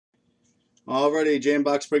Alrighty, Jam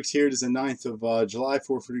Box Breaks here. It is the 9th of July,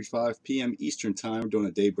 4:45 p.m. Eastern Time. We're doing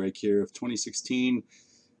a day break here of 2016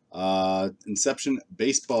 Inception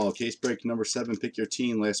Baseball. Case break number 7. Pick your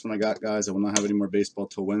team. Last one I got, guys. I will not have any more baseball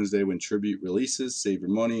till Wednesday when Tribute releases. Save your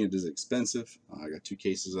money. It is expensive. I got 2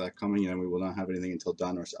 cases of that coming, and we will not have anything until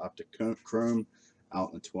Donruss Optic Chrome out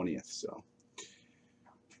on the 20th. So,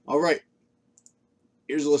 alright.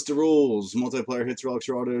 Here's a list of rules. Multiplayer hits, relics,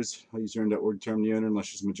 or autos. I'll use your .org to determine the owner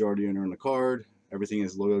unless there's a majority owner on the card. Everything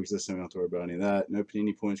is logo existing. We don't have to worry about any of that. No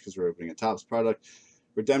Panini points because we're opening a Topps product.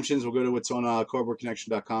 Redemptions, we'll go to what's on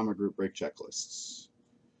cardboardconnection.com or group break checklists.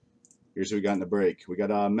 Here's what we got in the break. We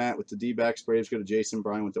got Matt with the D-backs. Braves go to Jason.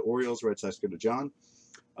 Brian with the Orioles. Red Sox go to John.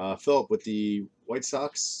 Philip with the White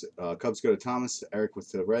Sox. Cubs go to Thomas. Eric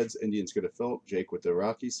with the Reds. Indians go to Philip. Jake with the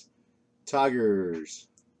Rockies. Tigers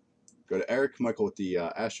go to Eric. Michael with the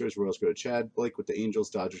Astros. Royals go to Chad. Blake with the Angels.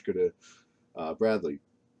 Dodgers go to Bradley.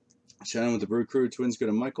 Shannon with the Brew Crew. Twins go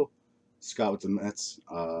to Michael. Scott with the Mets.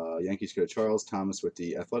 Yankees go to Charles. Thomas with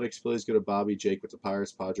the Athletics. Phillies go to Bobby. Jake with the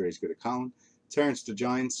Pirates. Padres go to Colin. Terrence to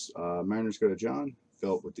Giants. Mariners go to John.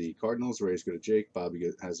 Philip with the Cardinals. Rays go to Jake.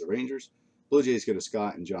 Bobby has the Rangers. Blue Jays go to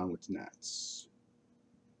Scott. And John with the Nats.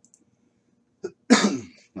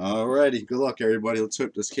 Alrighty. Good luck, everybody. Let's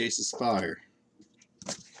hope this case is fire.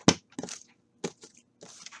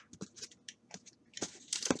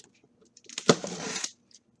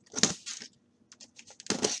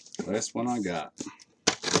 Last one I got.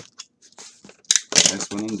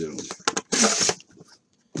 Last one I'm doing.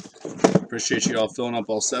 Appreciate you all filling up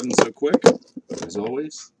all 7 so quick, as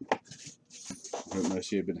always. I hope most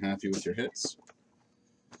of you have been happy with your hits.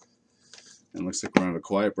 And looks like we're on a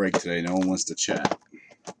quiet break today. No one wants to chat.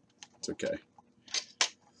 It's okay.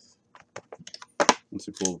 Once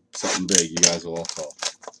we pull something big, you guys will all talk.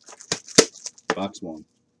 Box 1.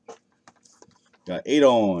 Got 8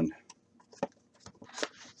 on.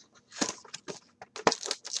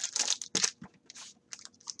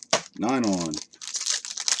 9 on.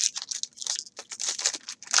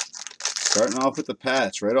 Starting off with the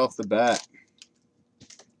patch right off the bat.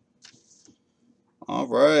 All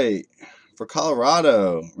right. For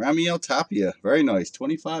Colorado, Ramiel Tapia. Very nice.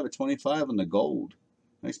 25 of 25 on the gold.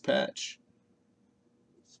 Nice patch.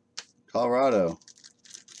 Colorado.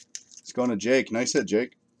 It's going to Jake. Nice hit,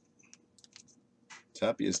 Jake.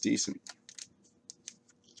 Tapia is decent.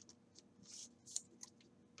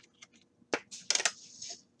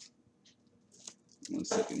 One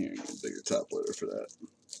second here and get a bigger top loader for that.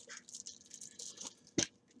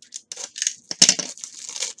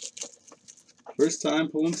 First time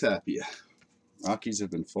pulling Tapia. Rockies have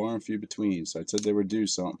been far and few between, so I said they would do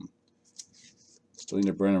something. Still need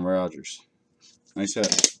a Brendan Rodgers. Nice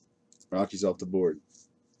hit. Rockies off the board.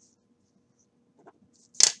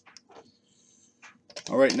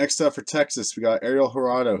 All right, next up for Texas, we got Ariel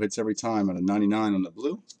Jurado. Hits every time at a 99 on the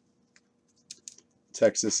blue.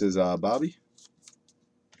 Texas is Bobby.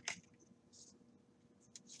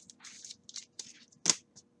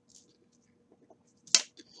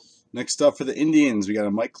 Next up for the Indians, we got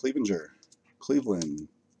a Mike Clevenger. Cleveland.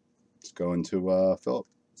 It's going to Philip.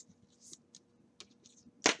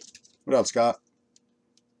 What up, Scott?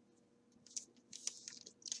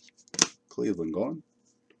 Cleveland going.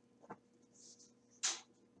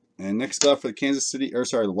 And next up for the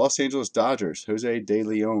the Los Angeles Dodgers, Jose De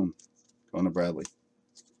Leon. Going to Bradley.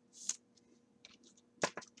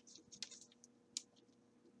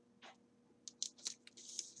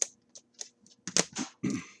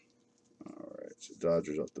 Alright, so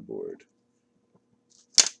Dodgers off the board.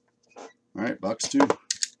 Alright, box 2.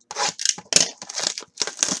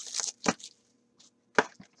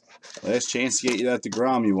 Last chance to get you that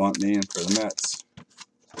DeGrom you want, man, for the Mets.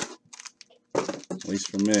 At least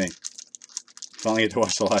for me. Finally get to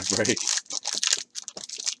watch the live break.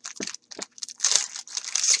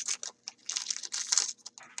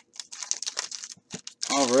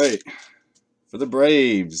 Alright. For the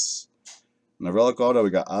Braves. In the relic auto, we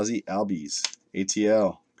got Ozzie Albies.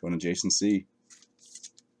 ATL. Going to Jason C.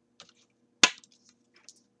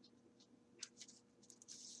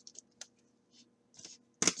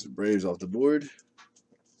 So Braves off the board.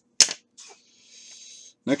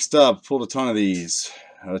 Next up, pulled a ton of these.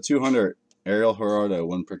 200. Ariel Jurado,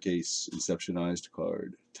 1 per case. Inceptionized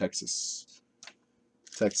card. Texas.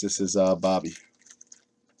 Texas is Bobby.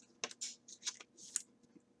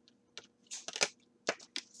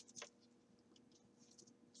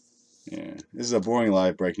 Yeah, this is a boring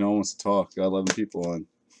live break. No one wants to talk. Got 11 people on.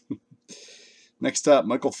 Next up,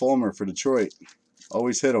 Michael Fulmer for Detroit.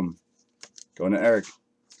 Always hit him. Going to Eric.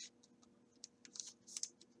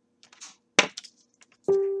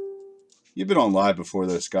 You've been on live before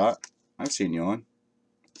though, Scott. I've seen you on.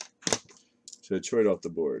 So Detroit off the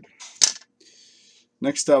board.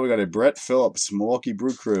 Next up, we got a Brett Phillips, Milwaukee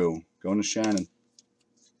Brew Crew, going to Shannon.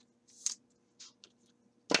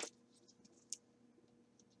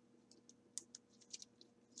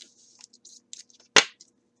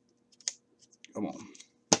 Come on.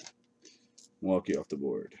 Milwaukee off the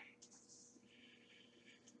board.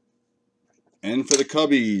 And for the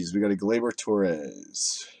Cubbies, we got a Gleyber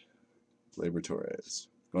Torres. Gleyber Torres.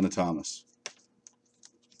 Going to Thomas.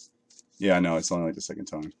 Yeah, I know. It's only like the second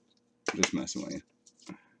time. I'm just messing with you.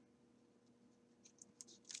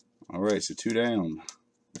 All right, so 2 down.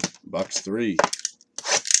 Box 3.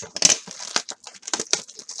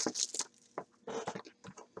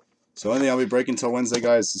 So only thing I'll be breaking until Wednesday,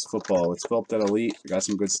 guys, is football. It's Philip that Elite. I got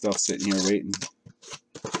some good stuff sitting here waiting.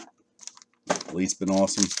 Elite's been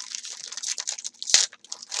awesome.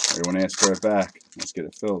 Everyone asked for it back. Let's get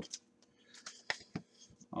it filled.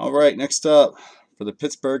 All right, next up for the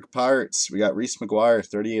Pittsburgh Pirates, we got Reese McGuire,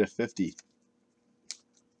 38/50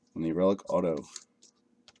 on the Relic Auto.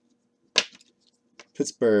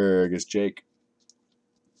 Pittsburgh is Jake.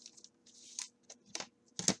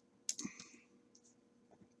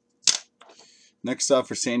 Next up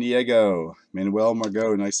for San Diego, Manuel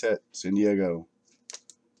Margot, nice hit. San Diego,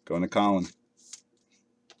 going to Colin.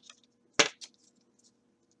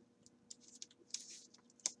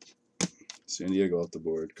 San Diego off the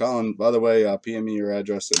board. Colin, by the way, PM me your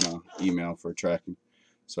address and email for tracking,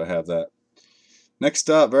 so I have that. Next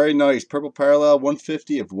up, very nice, purple parallel,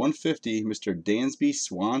 150 of 150, Mr. Dansby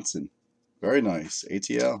Swanson. Very nice.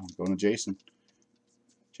 ATL, going to Jason.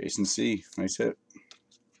 Jason C, nice hit.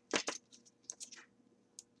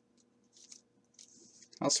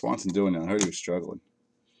 How's Swanson doing now? I heard he was struggling.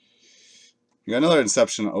 You got another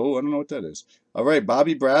Inception. Oh, I don't know what that is. All right,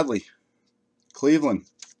 Bobby Bradley, Cleveland.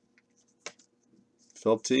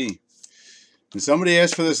 Philip T. And somebody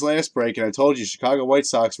asked for this last break, and I told you Chicago White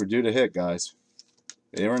Sox were due to hit, guys.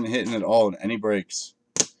 They weren't hitting at all in any breaks.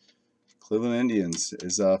 Cleveland Indians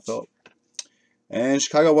is Philip. And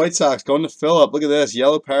Chicago White Sox going to Philip. Look at this.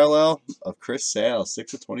 Yellow parallel of Chris Sale,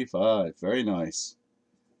 6/25. Very nice.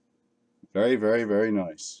 Very, very, very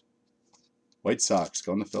nice. White Sox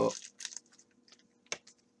going to Philip.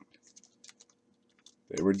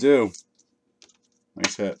 They were due.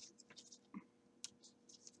 Nice hit.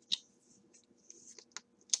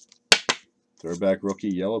 Throwback rookie,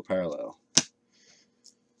 yellow parallel.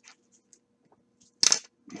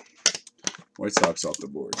 White Sox off the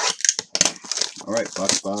board. All right,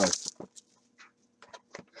 box 5.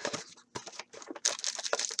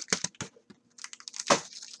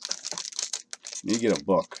 Need to get a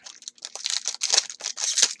book.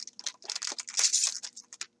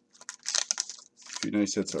 A few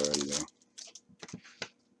nice hits already, though.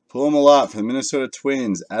 Pull him a lot for the Minnesota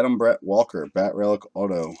Twins. Adam Brett Walker, Bat Relic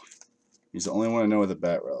Auto. He's the only one I know with a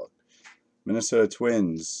Bat Relic. Minnesota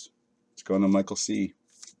Twins. It's going to Michael C.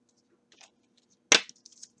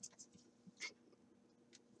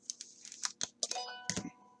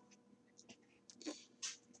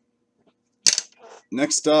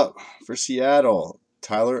 Next up for Seattle,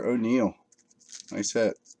 Tyler O'Neill. Nice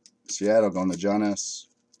hit. Seattle going to John S.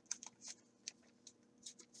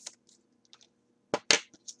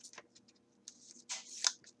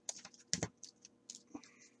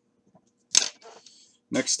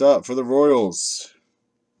 Next up for the Royals,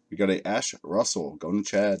 we got a Ash Russell going to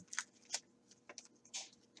Chad.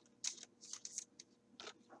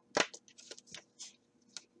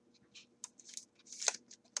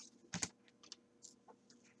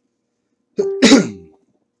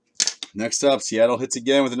 Next up, Seattle hits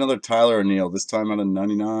again with another Tyler O'Neill, this time out of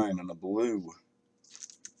 99 on the blue.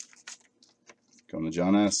 Going to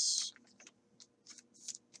John S.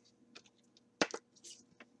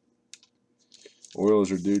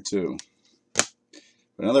 Orioles are due too.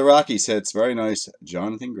 Another Rockies hits, very nice.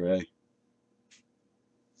 Jonathan Gray.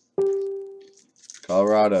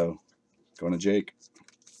 Colorado, going to Jake.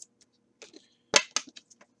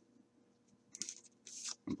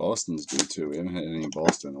 Boston's due too. We haven't had any in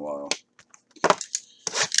Boston in a while.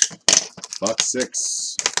 Box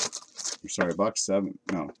 6. I'm sorry, box 7.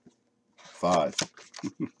 No, 5.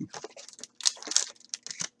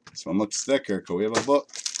 This one looks thicker. Could we have a book?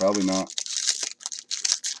 Probably not.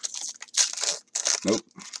 Nope.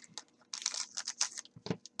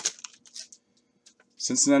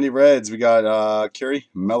 Cincinnati Reds. We got Kerry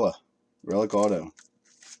Mella, Relic Auto,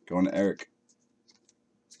 going to Eric.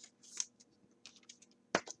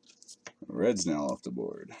 Reds now off the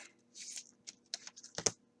board.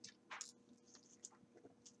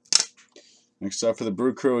 Next up for the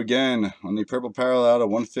Brew Crew again on the purple parallel to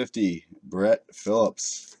 150, Brett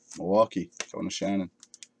Phillips. Milwaukee, going to Shannon.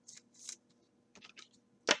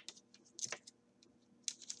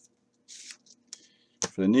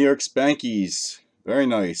 For the New York Spankies, very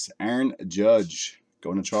nice. Aaron Judge,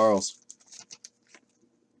 going to Charles.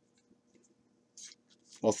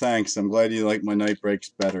 Well, thanks. I'm glad you like my night breaks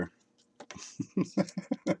better.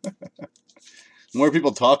 More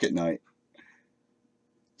people talk at night.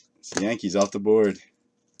 It's the Yankees off the board.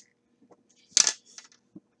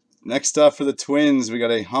 Next up for the Twins, we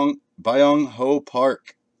got a Byung Ho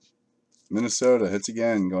Park, Minnesota. Hits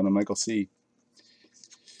again, going to Michael C.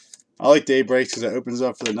 I like day breaks because it opens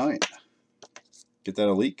up for the night. Get that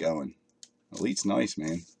elite going. Elite's nice,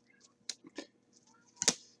 man.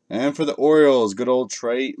 And for the Orioles, good old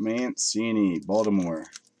Trey Mancini, Baltimore.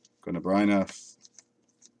 Going to Brian F.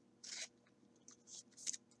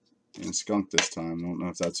 And Skunk this time. I don't know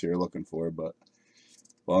if that's who you're looking for, but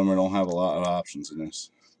Baltimore don't have a lot of options in this.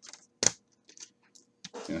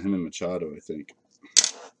 Yeah, him and Machado, I think.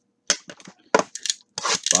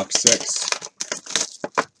 Box 6.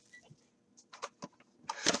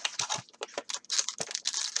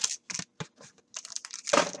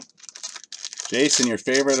 Jason, your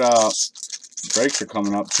favorite breaks are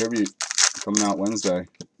coming up. Tribute coming out Wednesday.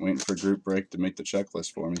 Waiting for group break to make the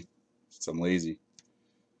checklist for me. So I'm lazy.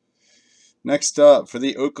 Next up for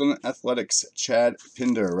the Oakland Athletics, Chad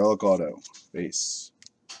Pinder, Relic Auto, base.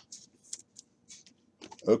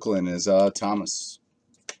 Oakland is Thomas.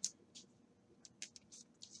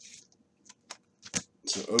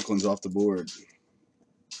 So Oakland's off the board.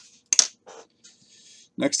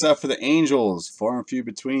 Next up for the Angels, far and few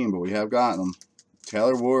between, but we have gotten them.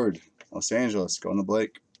 Taylor Ward, Los Angeles, going to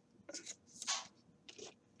Blake.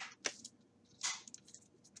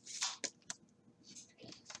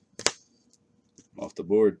 Off the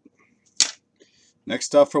board.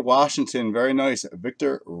 Next up for Washington, very nice,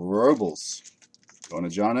 Victor Robles, going to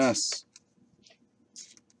John S.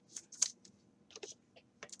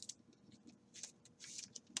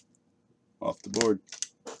 Off the board.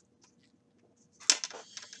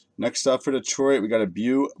 Next up for Detroit, we got a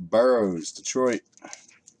Bew Burrows, Detroit,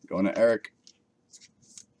 going to Eric.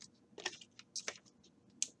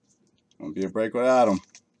 Won't be a break without him.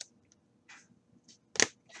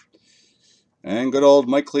 And good old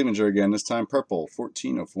Mike Clevenger again, this time purple,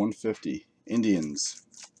 14 of 150. Indians,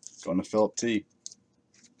 going to Philip T.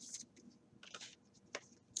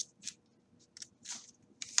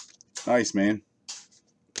 Nice, man.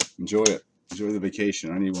 Enjoy it. Enjoy the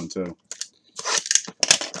vacation. I need one too.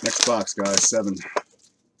 Next box, guys, 7.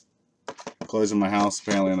 Closing my house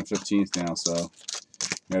apparently on the 15th now, so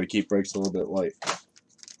I got to keep breaks a little bit light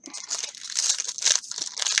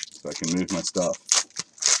so I can move my stuff.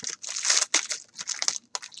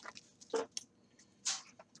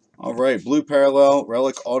 All right, blue parallel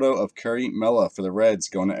relic auto of Kerry Mella for the Reds,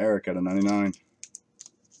 going to Eric at a 99,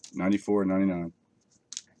 94, 99.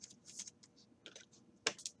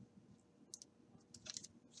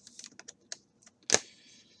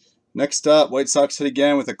 Next up, White Sox hit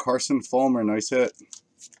again with a Carson Fulmer. Nice hit.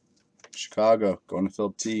 Chicago, going to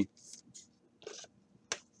Philip T.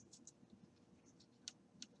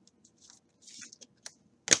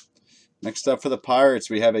 Next up for the Pirates,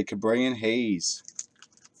 we have a Cabrian Hayes.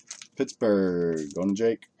 Pittsburgh, going to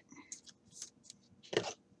Jake.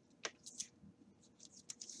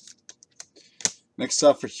 Next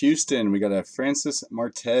up for Houston, we got a Francis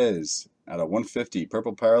Martez at a 150.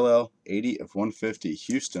 Purple parallel, 80 of 150.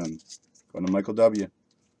 Houston, going to Michael W.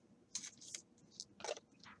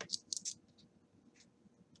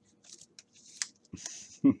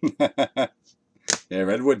 Yeah,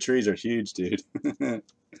 redwood trees are huge, dude.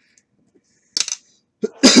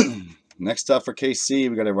 Next up for KC,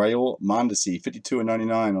 we got a Raul Mondesi, 52 of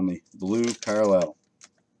 99 on the blue parallel.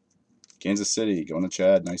 Kansas City, going to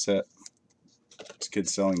Chad. Nice hit. This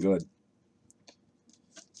kid's selling good.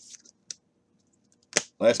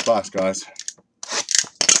 Last box, guys.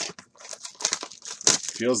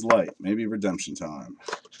 Feels light. Maybe redemption time.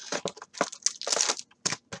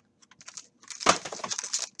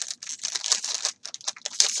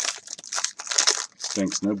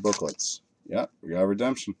 Stinks. No booklets. Yep, we got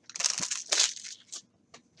redemption.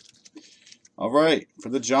 All right, for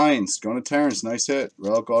the Giants, going to Terrence. Nice hit.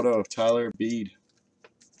 Relic auto of Tyler Beede.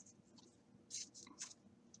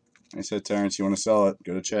 Nice hit, Terrence. You want to sell it?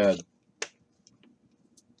 Go to Chad.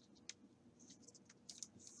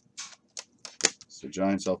 So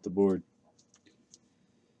Giants off the board.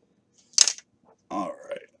 All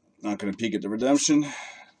right, not going to peek at the redemption.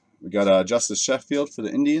 We got Justice Sheffield for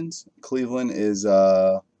the Indians. Cleveland is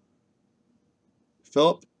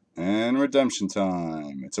Philip. And redemption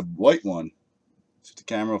time. It's a white one. So the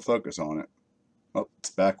camera will focus on it. Oh, it's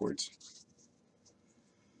backwards.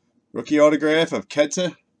 Rookie autograph of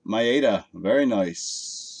Kenta Maeda. Very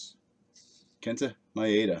nice. Kenta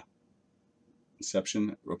Maeda.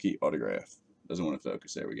 Inception rookie autograph. Doesn't want to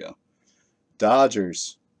focus. There we go.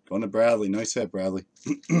 Dodgers. Going to Bradley. Nice hit, Bradley.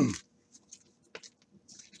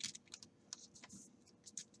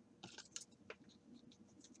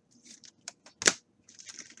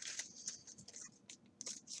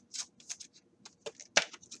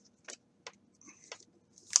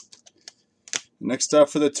 Next up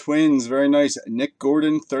for the Twins, very nice. Nick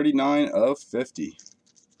Gordon, 39 of 50.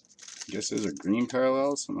 I guess those are green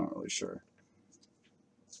parallels? I'm not really sure.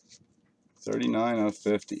 39 of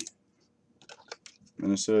 50.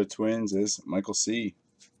 Minnesota Twins is Michael C.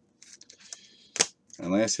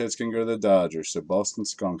 And last hit's going to go to the Dodgers. So Boston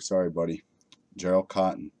Skunk, sorry, buddy. Gerald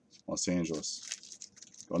Cotton, Los Angeles.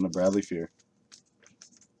 Going to Bradley Fear.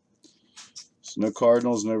 So no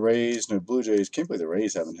Cardinals, no Rays, no Blue Jays. Can't believe the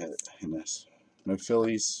Rays haven't hit in this. No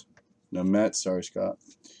Phillies, no Mets, sorry Scott,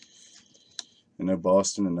 and no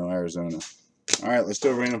Boston and no Arizona. All right, let's do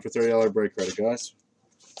a random for $30 break credit, guys.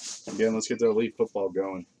 Again, let's get the Elite Football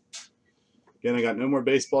going. Again, I got no more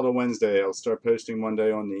baseball till Wednesday. I'll start posting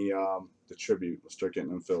Monday on the tribute. We'll start getting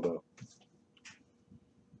them filled up.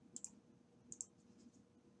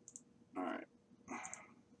 All right,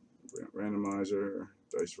 randomizer,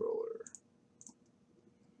 dice roller.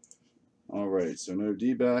 All right, so no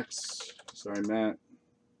D-backs. Sorry, Matt.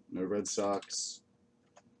 No Red Sox,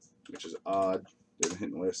 which is odd. They haven't hit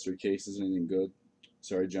in the last 3 cases. Anything good?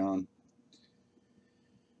 Sorry, John.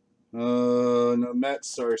 No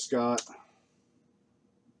Mets. Sorry, Scott.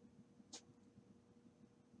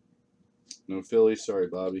 No Phillies. Sorry,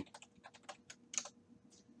 Bobby.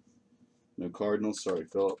 No Cardinals. Sorry,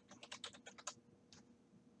 Philip.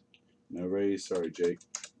 No Rays. Sorry, Jake.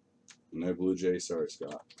 No Blue Jays. Sorry,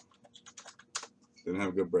 Scott. Didn't have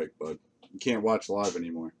a good break, bud. You can't watch live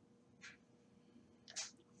anymore.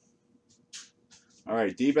 All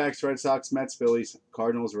right, D-backs, Red Sox, Mets, Phillies,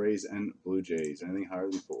 Cardinals, Rays, and Blue Jays. Anything higher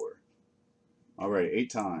than 4. All right, 8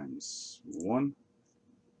 times. 1,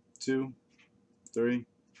 2, 3,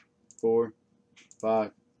 4,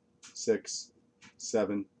 5, 6,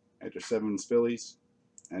 7. After 7 is Phillies,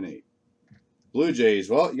 and 8. Blue Jays.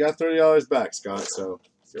 Well, you got $30 back, Scott, so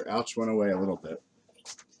your ouch went away a little bit.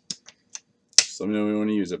 Just let me know when you want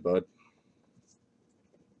to use it, bud.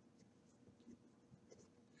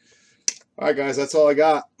 All right, guys, that's all I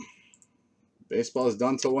got. Baseball is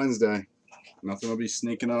done till Wednesday. Nothing will be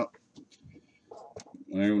sneaking up.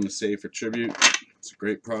 I want to save for tribute. It's a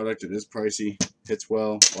great product. It is pricey. Hits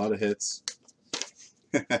well. A lot of hits.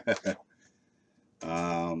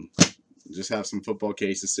 Just have some football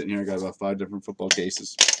cases sitting here. I got about 5 different football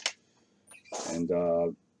cases. And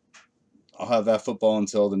I'll have that football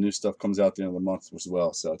until the new stuff comes out at the end of the month as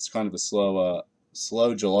well. So it's kind of a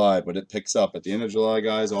slow July, but it picks up at the end of July,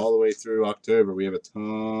 guys, all the way through October. We have a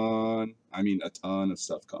ton of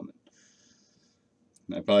stuff coming.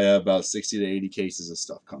 And I probably have about 60 to 80 cases of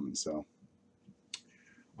stuff coming. So,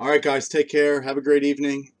 all right, guys, take care. Have a great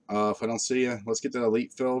evening. If I don't see you, let's get that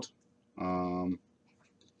Elite filled.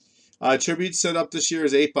 Tribute set up this year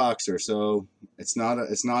is 8-boxer, so it's not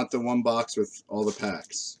the 1 box with all the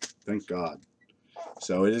packs. Thank God.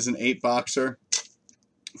 So it is an 8-boxer.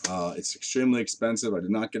 It's extremely expensive. I did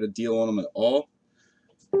not get a deal on them at all.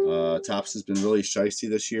 Topps has been really shysty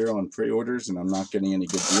this year on pre-orders, and I'm not getting any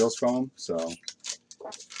good deals from them. So,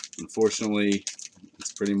 unfortunately,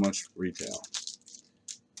 it's pretty much retail.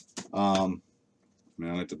 I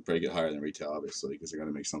mean, I like to break it higher than retail, obviously, because I got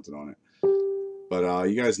to make something on it. But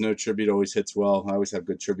you guys know Tribute always hits well. I always have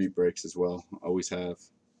good Tribute breaks as well. Always have.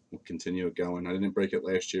 We'll continue it going. I didn't break it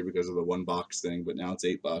last year because of the 1-box thing, but now it's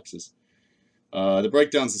 8 boxes. The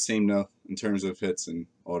breakdown's the same though in terms of hits and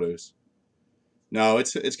autos. No,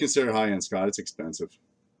 it's considered high end, Scott. It's expensive.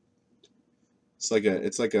 It's like a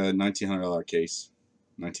 $1,900 case,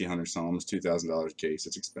 $1,900 something, almost $2,000 case.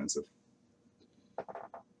 It's expensive.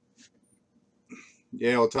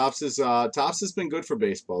 Yeah, well, Topps has been good for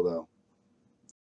baseball though.